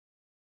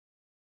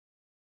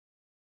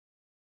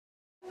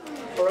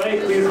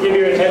everybody, please give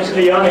your attention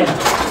to Yanni.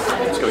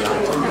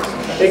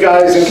 Hey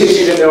guys, in case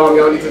you didn't know, I'm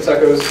Yanni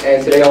Tsetsekos,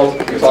 and today I'll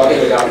be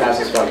talking about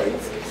NASA's funding.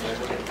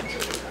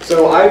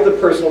 So I have the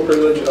personal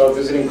privilege of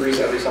visiting Greece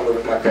every summer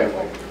with my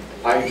family.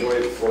 I enjoy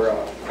it for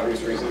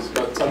obvious reasons,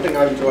 but something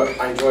I enjoy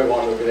while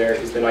I'm over there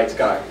is the night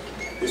sky.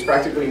 There's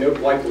practically no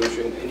light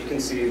pollution, and you can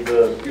see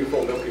the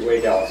beautiful Milky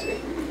Way galaxy.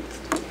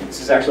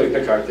 This is actually a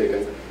picture I've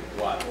taken.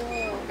 Wow.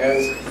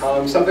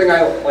 And something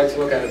I like to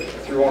look at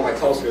through one of my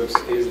telescopes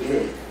is the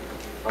moon.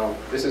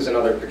 This is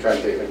another picture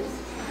I've taken.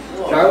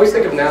 And I always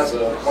think of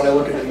NASA when I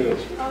look at the moon.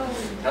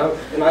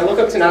 And I look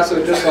up to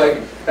NASA just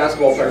like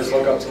basketball players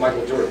look up to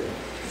Michael Jordan.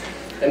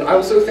 And I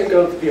also think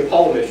of the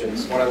Apollo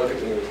missions when I look at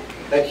the moon,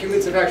 that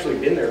humans have actually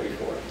been there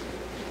before.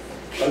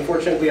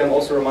 Unfortunately, I'm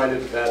also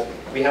reminded that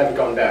we haven't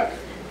gone back,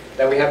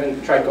 that we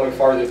haven't tried going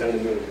farther than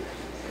the moon,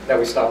 that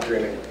we stopped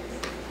dreaming.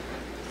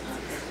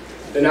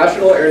 The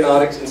National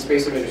Aeronautics and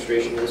Space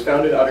Administration was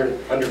founded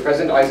under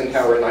President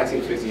Eisenhower in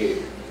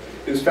 1958.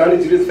 It was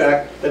founded due to the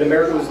fact that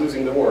America was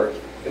losing the war.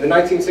 In the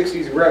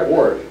 1960s, we were at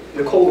war, in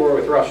the Cold War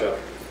with Russia.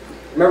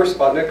 Remember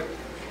Sputnik,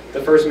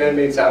 the first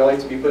man-made satellite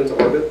to be put into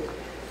orbit?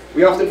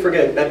 We often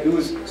forget that it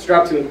was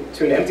strapped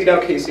to an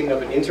emptied-out casing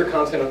of an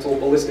intercontinental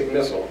ballistic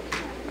missile.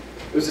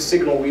 It was a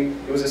signal we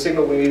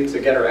needed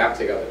to get our act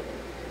together.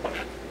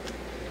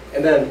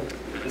 And then,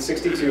 in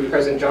 '62,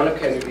 President John F.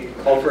 Kennedy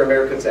called for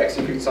America to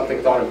execute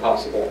something thought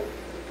impossible,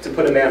 to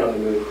put a man on the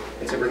moon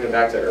and to bring him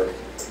back to Earth.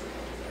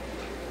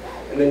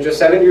 And then just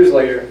 7 years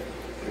later,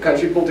 the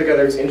country pulled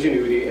together its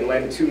ingenuity and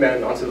landed 2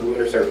 men onto the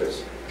lunar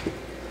surface.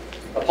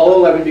 Apollo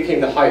 11 became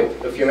the height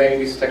of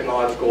humanity's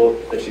technological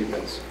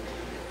achievements.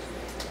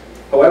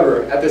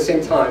 However, at the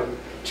same time,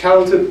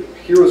 talented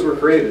heroes were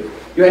created.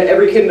 You had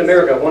every kid in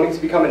America wanting to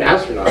become an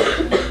astronaut.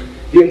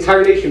 The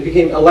entire nation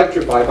became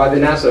electrified by the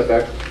NASA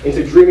effect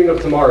into dreaming of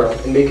tomorrow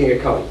and making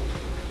it come.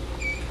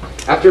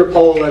 After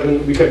Apollo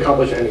 11, we could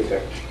accomplish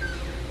anything.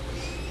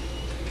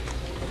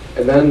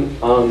 And then,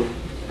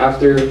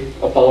 after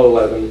Apollo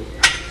 11,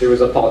 there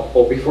was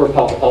before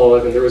Apollo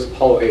 11, there was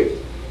Apollo 8.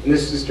 And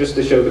this is just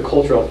to show the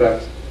cultural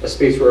effect a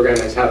space program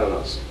has had on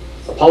us.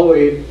 Apollo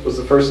 8 was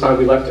the first time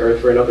we left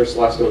Earth for another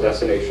celestial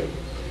destination.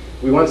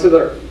 We went to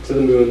the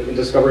moon and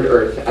discovered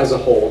Earth as a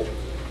whole,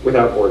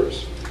 without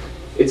borders.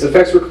 Its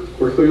effects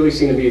were clearly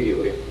seen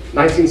immediately.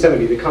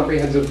 1970, the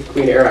Comprehensive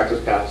Clean Air Act was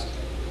passed.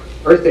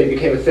 Earth Day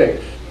became a thing.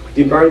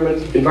 The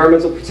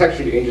Environmental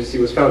Protection Agency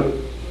was founded.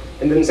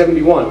 And then in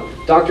 '71,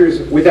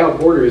 Doctors Without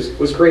Borders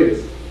was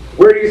created.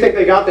 Where do you think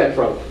they got that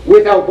from?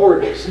 Without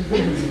borders.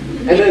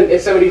 And then in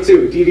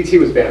 '72, DDT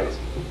was banned.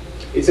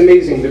 It's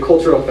amazing the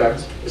cultural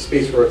effect the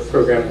space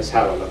program has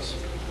had on us.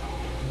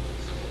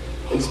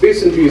 And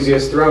space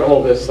enthusiasts throughout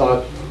all this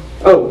thought,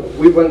 oh,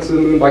 we went to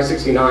the moon by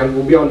 '69,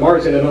 we'll be on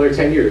Mars in another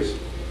 10 years.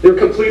 They're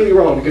completely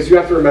wrong, because you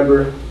have to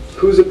remember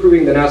who's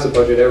approving the NASA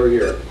budget every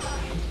year.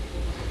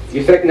 The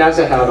effect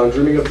NASA had on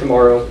dreaming of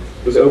tomorrow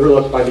was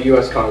overlooked by the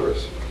US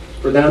Congress.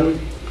 For them,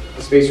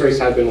 the space race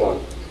had been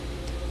won.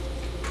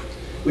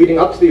 Leading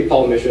up to the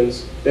Apollo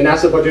missions, the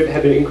NASA budget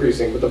had been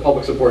increasing with the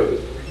public support of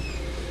it.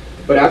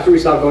 But after we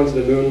stopped going to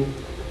the moon,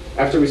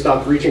 after we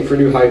stopped reaching for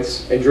new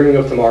heights and dreaming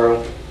of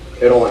tomorrow,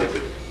 it all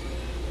ended.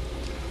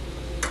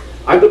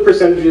 I have the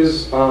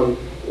percentages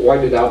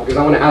whited out because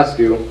I want to ask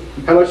you,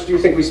 how much do you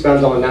think we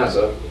spend on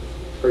NASA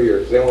per year?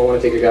 Does anyone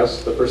want to take a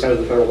guess? The percent of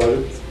the federal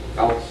budget?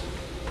 Alex?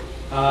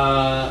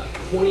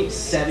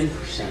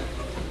 0.7%.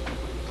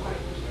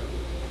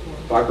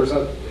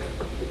 5%?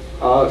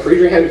 Raise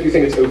your hand if you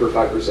think it's over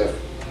 5%.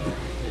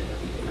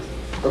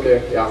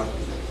 Okay, yeah.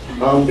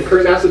 The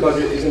current NASA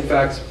budget is in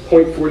fact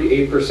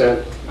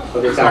 0.48%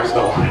 of your tax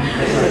dollar.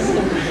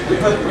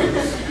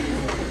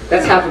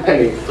 That's half a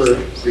penny for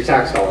your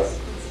tax dollar.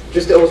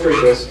 Just to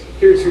illustrate this,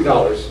 here are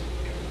 $2.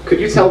 Could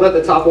you tell that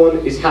the top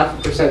one is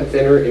 0.5%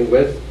 thinner in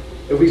width?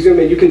 If we zoom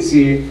in, you can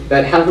see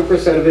that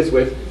 0.5% of its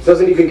width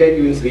doesn't even get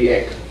you into the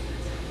ink.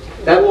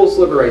 That little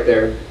sliver right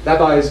there, that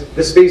buys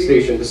the space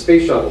station, the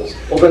space shuttles,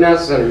 all the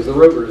NASA centers, the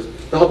rovers,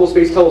 the Hubble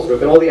Space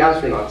Telescope, and all the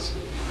astronauts.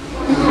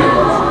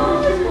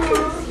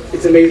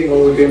 It's amazing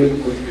what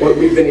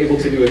we've been able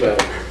to do with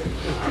that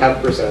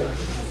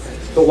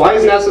 0.5%. But why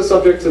is NASA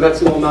subject to that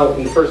small amount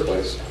in the first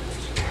place?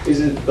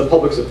 Is it the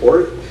public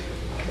support?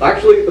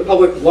 Actually, the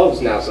public loves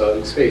NASA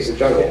and space in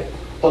general.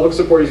 Public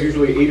support is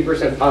usually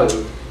 80%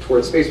 positive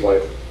towards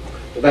spaceflight.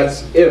 Well,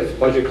 that's if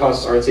budget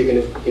costs aren't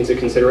taken into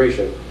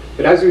consideration.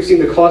 But as we've seen,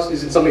 the cost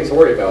isn't something to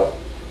worry about.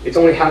 It's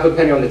only half a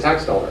penny on the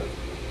tax dollar.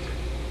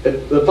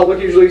 The public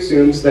usually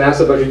assumes the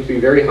NASA budget to be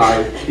very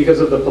high because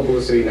of the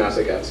publicity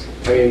NASA gets.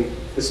 I mean,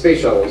 the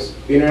space shuttles,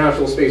 the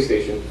International Space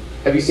Station.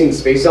 Have you seen the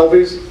space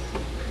selfies?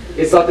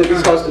 It's thought that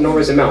these cost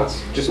enormous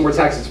amounts, just more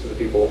taxes for the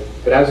people.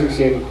 But as we've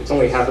seen, it's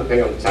only half a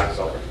penny on the tax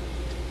dollar.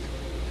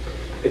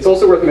 It's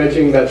also worth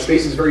mentioning that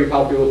space is very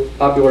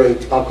popular in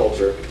pop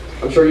culture.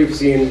 I'm sure you've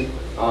seen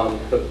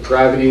the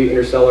Gravity,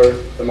 Interstellar,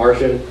 The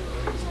Martian.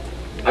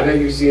 I bet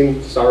you've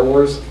seen Star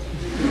Wars.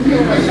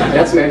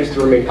 That's managed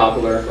to remain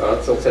popular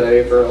until today,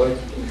 apparently.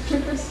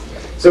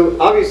 So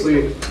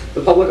obviously,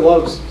 the public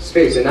loves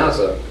space and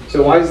NASA.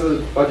 So why is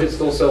the budget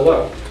still so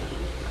low?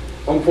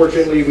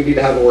 unfortunately, we need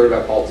to have a word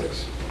about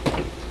politics.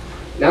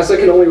 NASA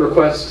can only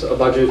request a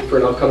budget for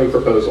an upcoming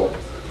proposal.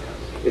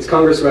 It's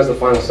Congress who has the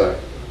final say.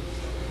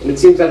 And it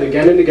seems that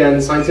again and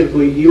again,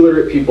 scientifically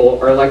illiterate people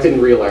are elected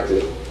and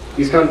re-elected.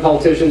 These kind of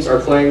politicians are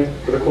playing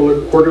for the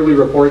quarterly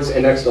reports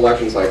and next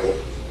election cycle.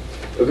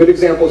 A good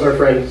example is our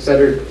friend,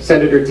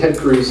 Senator Ted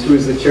Cruz, who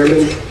is the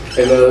chairman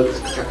in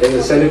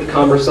the Senate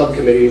Commerce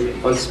Subcommittee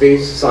on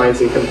Space, Science,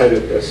 and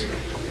Competitiveness.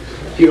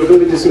 He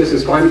openly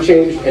dismisses climate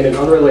change and in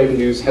unrelated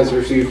news has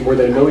received more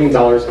than $1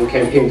 million in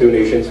campaign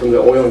donations from the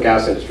oil and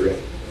gas industry.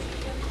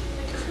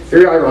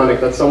 Very ironic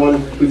that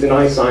someone who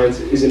denies science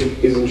is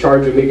in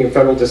charge of making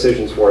federal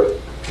decisions for it.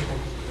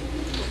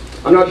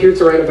 I'm not here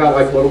to rant about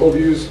my political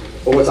views,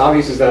 but what's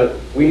obvious is that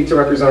we need to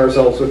represent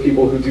ourselves with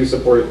people who do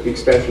support the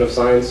expansion of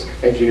science,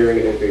 engineering,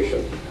 and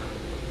innovation.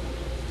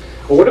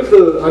 But what if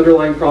the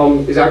underlying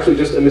problem is actually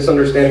just a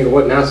misunderstanding of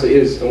what NASA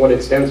is and what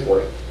it stands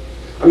for?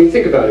 I mean,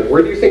 think about it.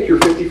 Where do you think your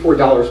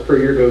 $54 per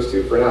year goes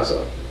to for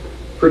NASA?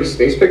 Pretty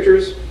space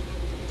pictures?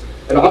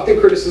 An often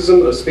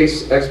criticism of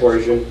space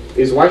exploration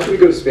is, why should we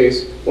go to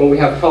space when we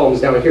have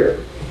problems down here?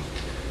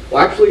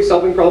 Well, actually,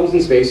 solving problems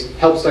in space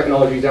helps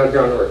technology down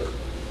here on Earth.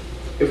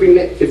 If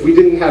we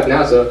didn't have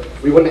NASA,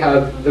 we wouldn't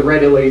have the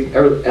red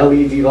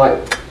LED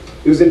light.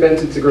 It was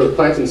invented to grow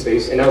plants in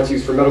space, and now it's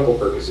used for medical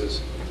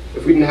purposes.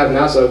 If we didn't have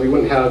NASA, we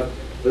wouldn't have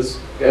as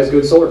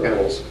good solar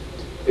panels.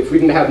 If we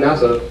didn't have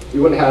NASA, we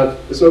wouldn't have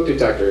the smoke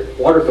detector,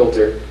 water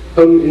filter,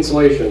 home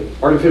insulation,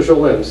 artificial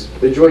limbs,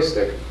 the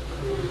joystick,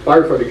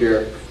 firefighter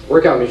gear,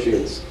 workout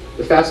machines,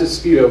 the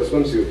fastest Speedo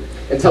swimsuit,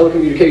 and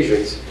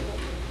telecommunications.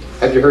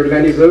 Have you heard of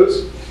any of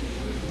those?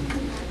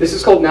 This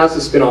is called NASA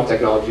spin-off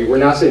technology, where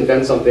NASA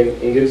invents something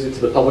and gives it to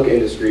the public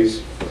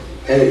industries.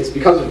 And it's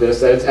because of this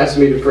that it's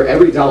estimated for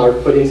every dollar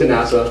put into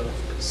NASA,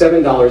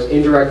 $7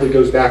 indirectly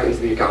goes back into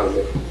the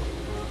economy.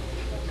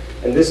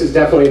 And this is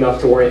definitely enough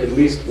to warrant at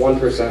least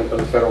 1% of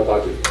the federal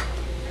budget.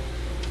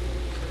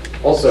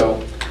 Also,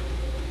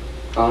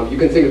 you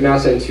can think of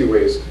NASA in two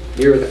ways,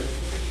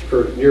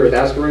 for near-Earth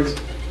asteroids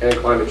and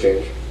climate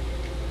change.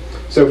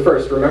 So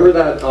first, remember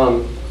that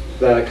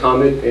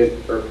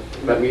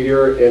that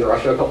meteor in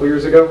Russia a couple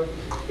years ago?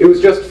 It was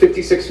just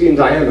 56 feet in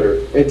diameter,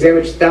 and it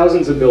damaged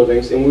thousands of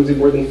buildings and wounded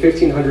more than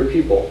 1,500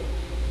 people.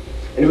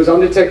 And it was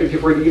undetected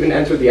before it even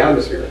entered the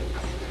atmosphere.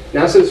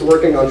 NASA is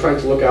working on trying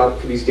to look out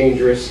for these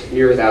dangerous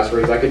near-Earth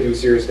asteroids that could do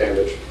serious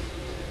damage.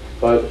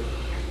 But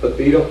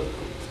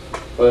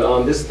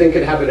this thing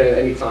could happen at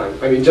any time.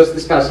 I mean, just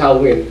this past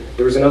Halloween,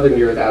 there was another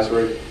near-Earth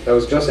asteroid that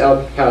was just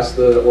out past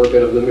the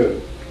orbit of the moon.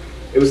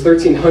 It was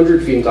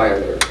 1,300 feet in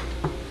diameter.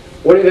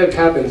 What would have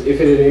happened if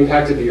it had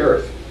impacted the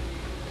Earth?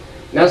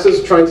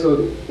 NASA's trying to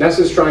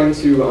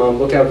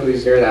look out for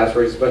these near-Earth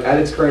asteroids, but at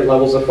its current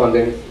levels of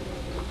funding,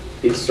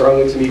 it's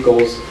struggling to meet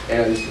goals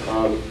and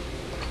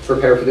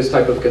prepare for this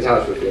type of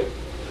catastrophe.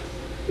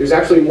 There's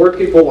actually more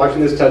people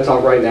watching this TED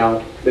Talk right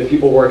now than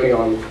people working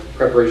on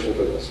preparation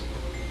for this.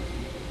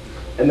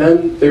 And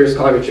then there's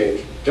climate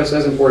change, just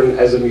as important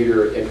as a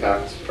meteor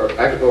impact.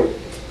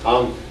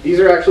 These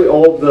are actually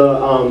all of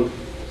the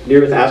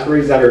near-Earth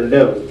asteroids that are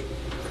known.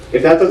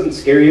 If that doesn't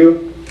scare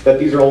you, that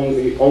these are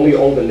only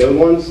all the known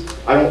ones,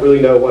 I don't really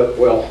know what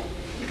will.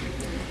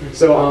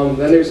 So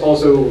then there's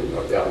also,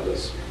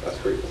 that's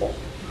pretty cool.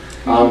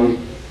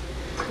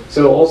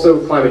 So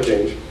also climate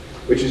change,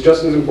 which is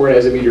just as important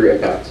as a meteor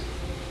impact.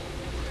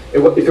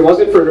 If it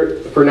wasn't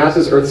for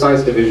NASA's Earth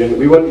Science Division,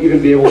 we wouldn't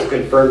even be able to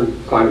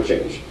confirm climate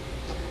change.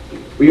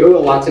 We owe a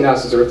lot to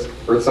NASA's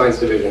Earth Science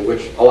Division,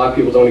 which a lot of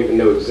people don't even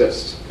know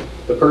exists.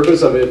 The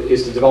purpose of it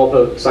is to develop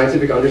a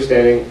scientific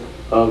understanding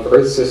of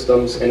Earth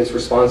systems and its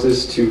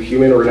responses to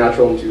human or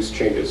natural-induced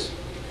changes.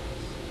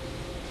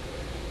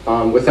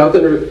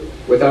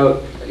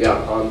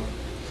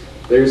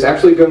 There's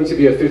actually going to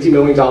be a $50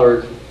 million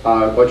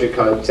budget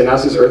cut to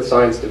NASA's Earth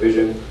Science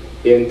Division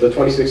in the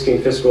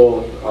 2016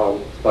 fiscal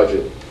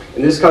budget.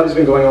 And this cut has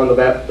been going on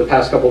the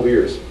past couple of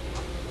years.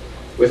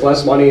 With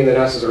less money in the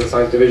NASA's Earth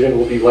Science Division,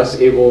 we'll be less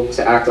able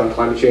to act on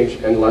climate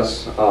change and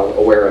less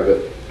aware of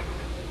it.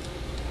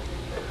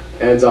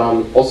 And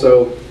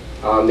also,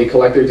 they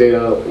collect their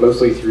data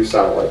mostly through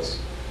satellites.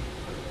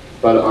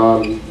 But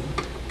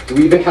do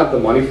we even have the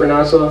money for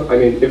NASA? I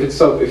mean, if it's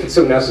so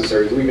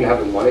necessary, do we even have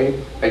the money?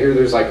 I hear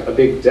there's like a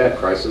big debt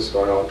crisis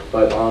going on.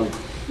 But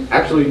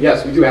actually,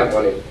 yes, we do have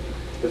money.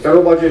 The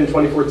federal budget in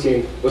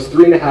 2014 was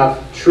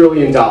 $3.5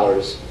 trillion.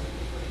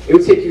 It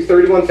would take you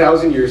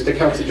 31,000 years to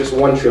count to just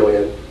 1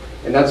 trillion.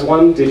 And that's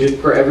one digit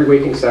per every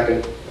waking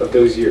second of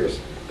those years.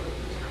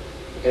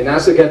 And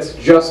NASA gets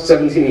just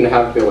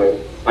 $17.5 billion.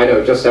 I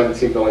know, just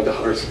 $17 billion.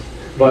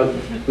 But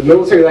the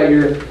military that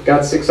year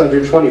got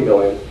 $620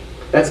 billion.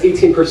 That's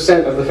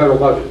 18% of the federal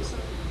budget.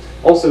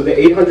 Also, the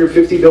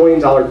 $850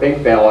 billion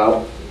bank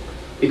bailout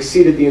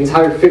exceeded the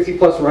entire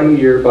 50-plus running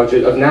year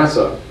budget of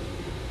NASA.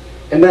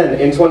 And then,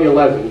 in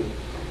 2011,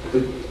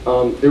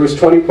 there was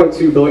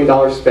 $20.2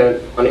 billion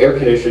spent on air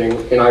conditioning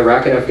in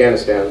Iraq and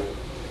Afghanistan,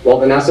 while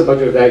the NASA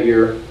budget of that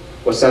year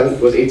was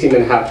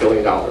 $18.5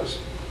 billion.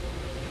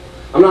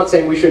 I'm not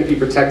saying we shouldn't be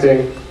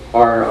protecting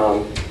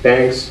our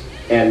banks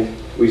and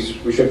we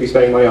shouldn't be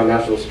spending money on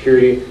national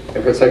security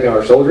and protecting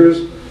our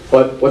soldiers.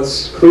 But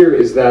what's clear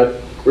is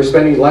that we're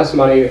spending less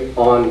money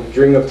on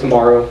dreaming of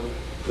tomorrow,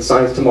 the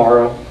science of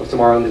tomorrow,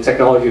 and the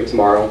technology of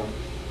tomorrow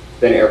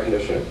than air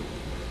conditioning.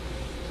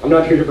 I'm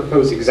not here to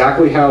propose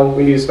exactly how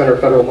we need to spend our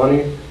federal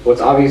money.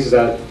 What's obvious is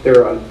that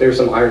there are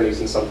some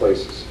ironies in some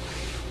places.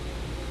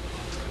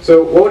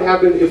 So what would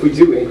happen if we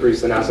do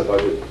increase the NASA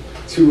budget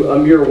to a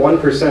mere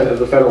 1% of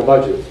the federal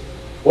budget?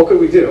 What could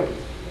we do?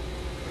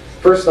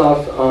 First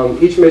off,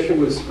 each mission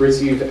would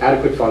receive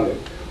adequate funding.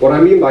 What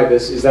I mean by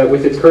this is that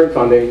with its current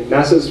funding,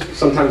 NASA is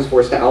sometimes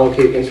forced to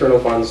allocate internal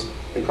funds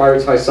and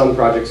prioritize some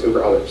projects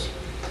over others.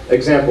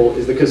 Example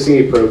is the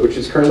Cassini probe, which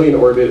is currently in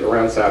orbit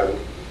around Saturn.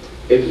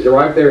 It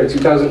arrived there in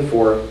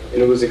 2004,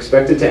 and it was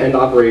expected to end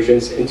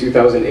operations in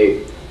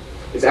 2008.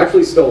 It's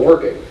actually still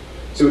working.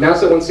 So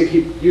NASA wants to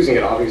keep using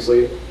it,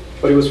 obviously,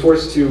 but it was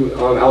forced to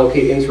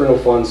allocate internal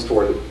funds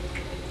toward it.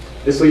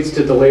 This leads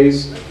to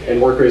delays and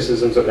more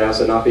criticisms of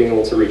NASA not being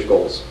able to reach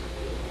goals.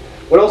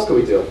 What else could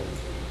we do?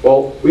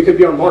 Well, we could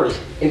be on Mars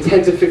in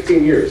 10 to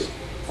 15 years,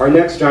 our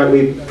next giant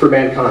leap for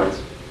mankind.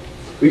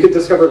 We could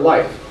discover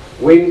life,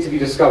 waiting to be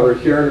discovered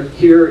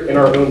here in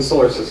our own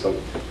solar system.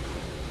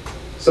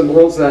 Some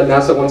worlds that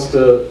NASA wants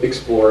to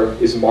explore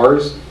is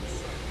Mars,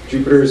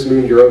 Jupiter's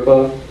moon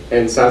Europa,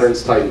 and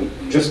Saturn's Titan,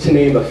 just to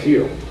name a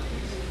few.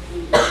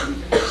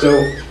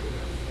 So,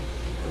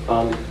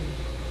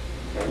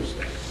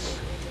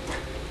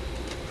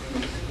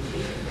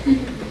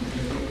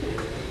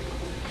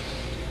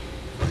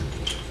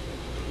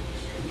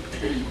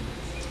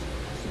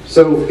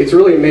 So it's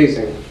really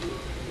amazing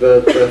the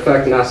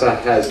effect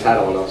NASA has had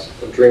on us,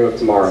 of dream of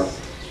tomorrow.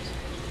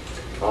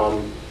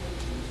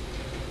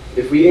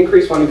 If we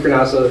increase funding for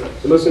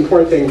NASA, the most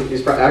important thing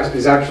is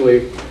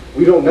actually,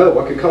 we don't know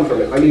what could come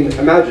from it. I mean,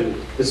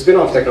 imagine the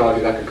spin-off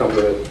technology that could come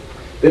from it.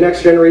 The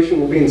next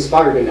generation will be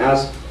inspired and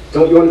ask,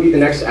 don't you want to be the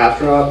next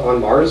astronaut on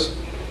Mars?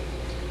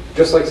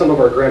 Just like some of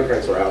our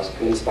grandparents were asked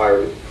and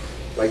inspired,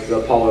 like the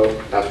Apollo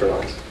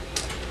astronauts.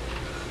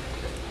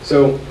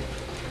 So,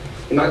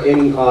 in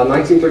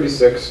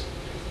 1936,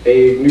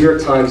 a New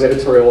York Times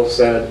editorial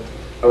said,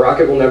 a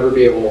rocket will never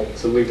be able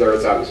to leave the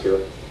Earth's atmosphere.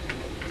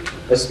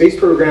 A space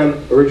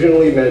program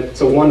originally meant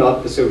to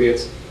one-up the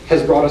Soviets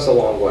has brought us a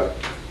long way.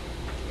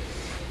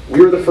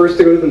 We were the first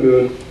to go to the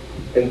moon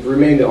and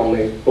remain the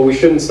only, but we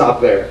shouldn't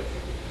stop there.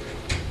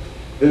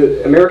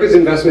 America's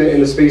investment in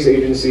the space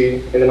agency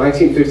in the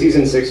 1950s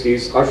and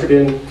 60s ushered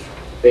in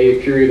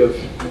a period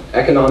of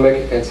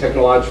economic and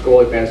technological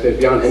advancement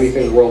beyond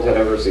anything the world had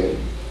ever seen.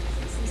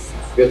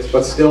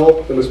 But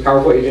still, the most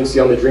powerful agency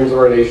on the dreams of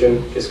our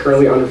nation is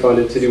currently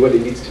underfunded to do what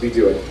it needs to be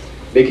doing,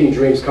 making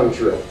dreams come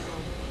true.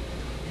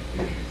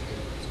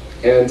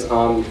 And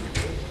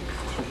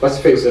let's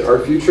face it, our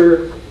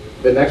future,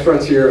 the next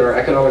frontier in our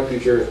economic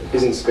future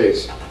is in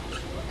space.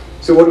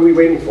 So what are we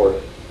waiting for?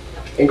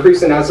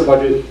 Increase the NASA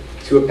budget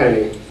to a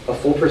penny, a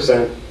full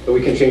 %, that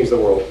we can change the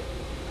world.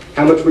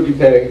 How much would you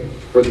pay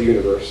for the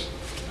universe?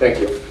 Thank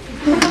you.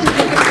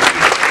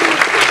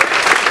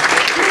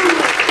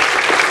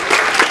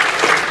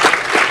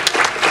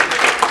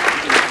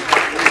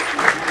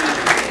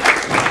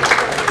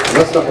 I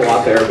messed up a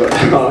lot there, but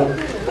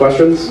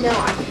questions? No.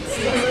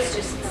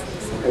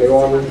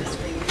 Anyone? Do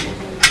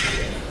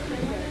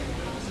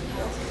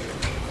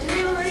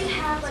they already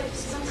have like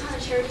some kind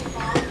of charity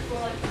fund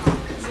for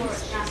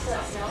NASA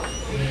itself?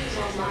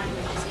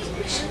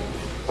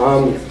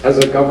 As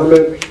a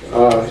government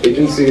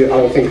agency, I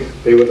don't think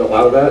they would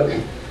allow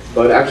that.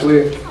 But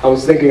actually, I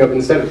was thinking of,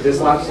 instead of this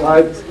last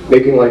slide,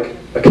 making like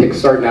a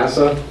Kickstart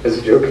NASA as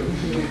a joke.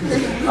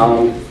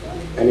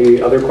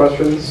 Any other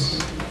questions?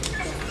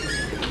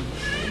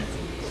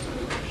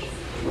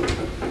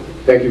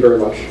 Thank you very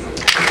much.